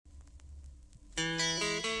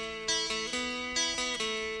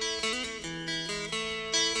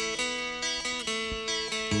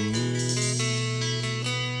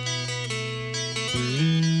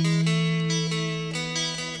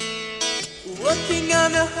Working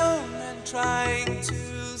on a home and trying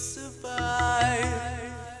to survive.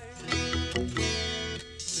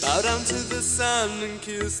 Bow down to the sun and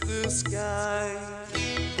kiss the sky.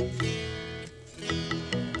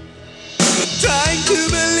 Trying to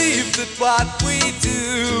believe that what we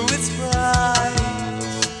do is right.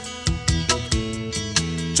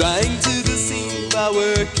 Trying to deceive our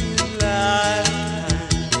working life.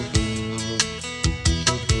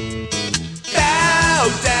 Bow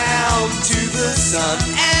down to the sun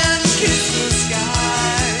and kiss the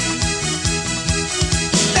sky.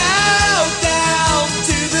 Bow down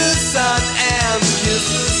to the sun and kiss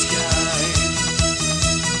the sky.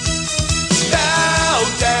 Bow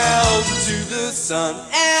down to the sun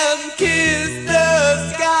and kiss the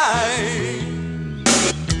sky.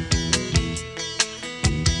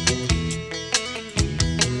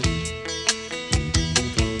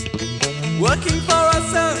 Working for our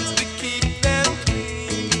sons to keep them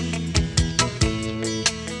clean.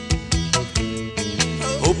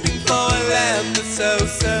 Hoping for a land that's so,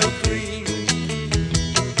 so green.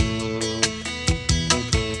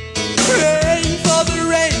 Praying for the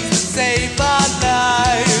rain to save our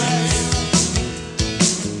lives.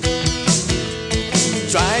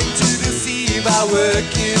 Trying to deceive our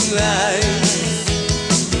working lives.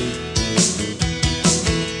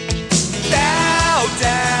 Bow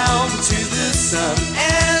down to the sun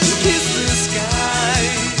and kiss the sky.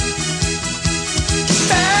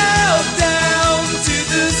 Bow down to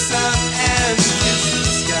the sun and kiss the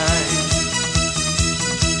sky.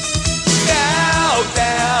 Bow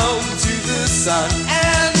down to the sun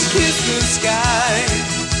and kiss the sky.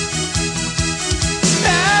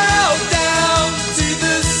 Bow down to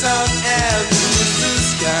the sun and kiss the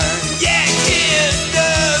sky. Yeah, kiss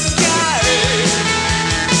the sky.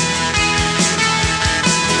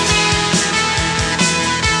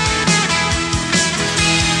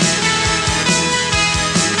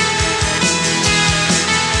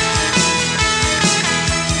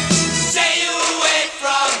 Stay away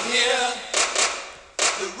from here.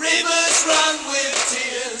 The rivers run with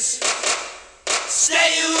tears.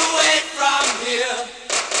 Stay away from here.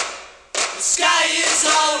 The sky is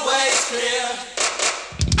always clear.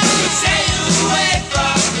 Stay away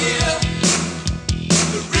from here.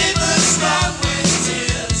 The rivers run with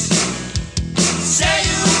tears. Stay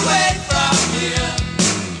away from here.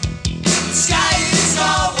 The sky is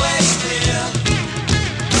always clear.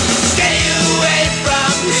 Stay away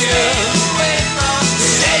from here.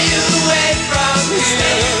 Stay away from here.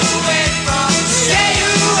 Stay away from here. Stay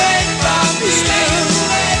away from here.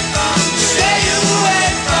 Stay away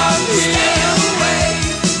from here.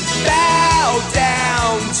 Bow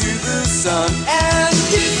down to the sun and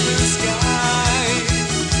kiss the sky.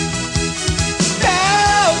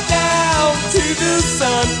 Bow down to the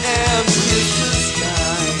sun and kiss the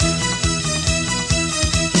sky.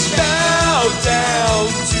 Bow down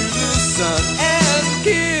to the sun